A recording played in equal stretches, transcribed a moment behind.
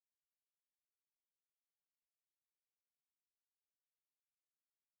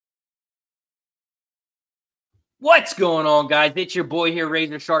What's going on, guys? It's your boy here,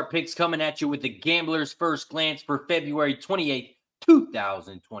 RazorSharpPicks, coming at you with the Gambler's First Glance for February 28th,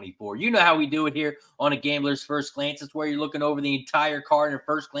 2024. You know how we do it here on a Gambler's First Glance. It's where you're looking over the entire card, and at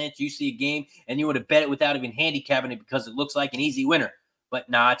first glance, you see a game, and you want to bet it without even handicapping it because it looks like an easy winner, but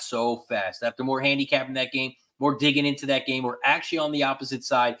not so fast. After more handicapping that game, more digging into that game, we're actually on the opposite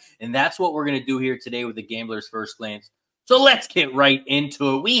side, and that's what we're going to do here today with the Gambler's First Glance. So let's get right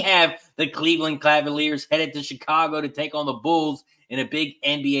into it. We have the Cleveland Cavaliers headed to Chicago to take on the Bulls in a big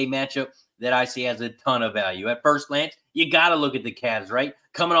NBA matchup that I see has a ton of value. At first glance, you got to look at the Cavs, right?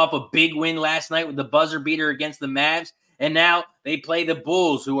 Coming off a big win last night with the buzzer beater against the Mavs, and now they play the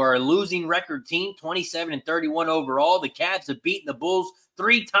Bulls, who are a losing record team, 27-31 overall. The Cavs have beaten the Bulls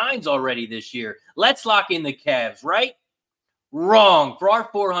 3 times already this year. Let's lock in the Cavs, right? Wrong. For our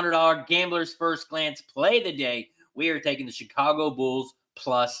 $400 Gambler's First Glance play of the day, we are taking the Chicago Bulls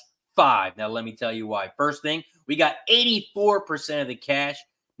 +5. Now, let me tell you why. First thing, we got 84% of the cash,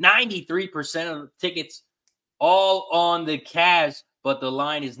 93% of the tickets, all on the Cavs, but the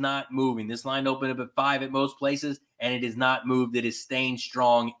line is not moving. This line opened up at 5 at most places, and it is not moved. It is staying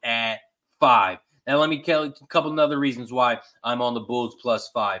strong at 5. Now, let me tell you a couple of other reasons why I'm on the Bulls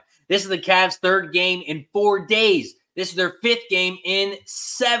 +5. This is the Cavs' 3rd game in 4 days. This is their 5th game in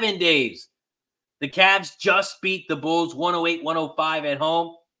 7 days. The Cavs just beat the Bulls 108-105 at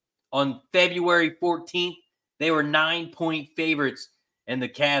home on February 14th. They were 9-point favorites, and the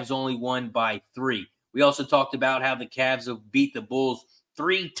Cavs only won by 3. We also talked about how the Cavs have beat the Bulls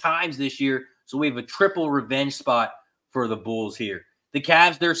 3 times this year, so we have a triple revenge spot for the Bulls here. The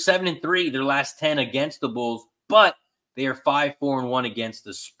Cavs, they're 7-3 their last 10 against the Bulls, but they are 5-4-1 against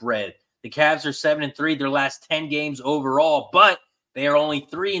the spread. The Cavs are 7-3 their last 10 games overall, but they are only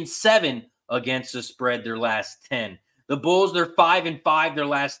 3-7 against the spread their last 10. The Bulls, they're 5-5 their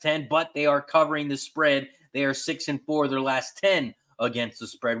last 10, but they are covering the spread. They are 6-4 their last 10 against the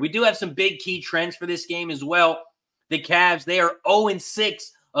spread. We do have some big key trends for this game as well. The Cavs, they are 0-6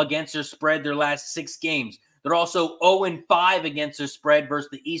 against their spread their last 6 games. They're also 0-5 against their spread versus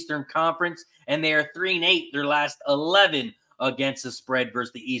the Eastern Conference, and they are 3-8 their last 11 against the spread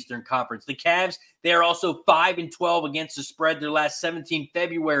versus the Eastern Conference. The Cavs, they are also 5-12 against the spread their last 17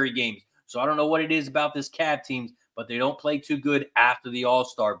 February games. So I don't know what it is about this Cav team, but they don't play too good after the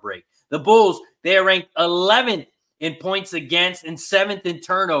All-Star break. The Bulls, they are ranked 11th in points against and 7th in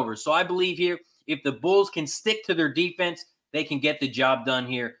turnovers. So I believe here, if the Bulls can stick to their defense, they can get the job done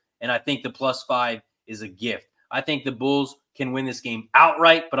here. And I think the +5 is a gift. I think the Bulls can win this game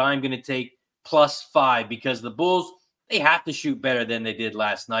outright, but I'm going to take +5 because the Bulls, they have to shoot better than they did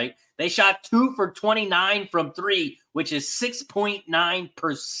last night. They shot 2 for 29 from 3, which is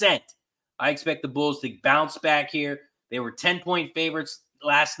 6.9%. I expect the Bulls to bounce back here. They were 10-point favorites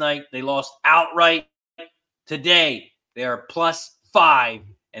last night. They lost outright. Today, they are +5,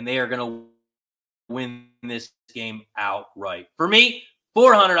 and they are going to win this game outright. For me,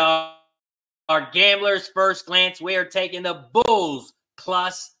 $400 Gambler's First Glance. We are taking the Bulls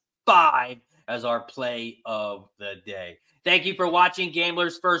 +5 as our play of the day. Thank you for watching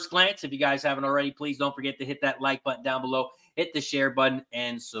Gambler's First Glance. If you guys haven't already, please don't forget to hit that like button down below. Hit the share button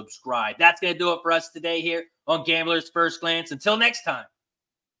and subscribe. That's going to do it for us today here on Gambler's First Glance. Until next time,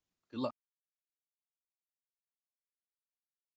 good luck.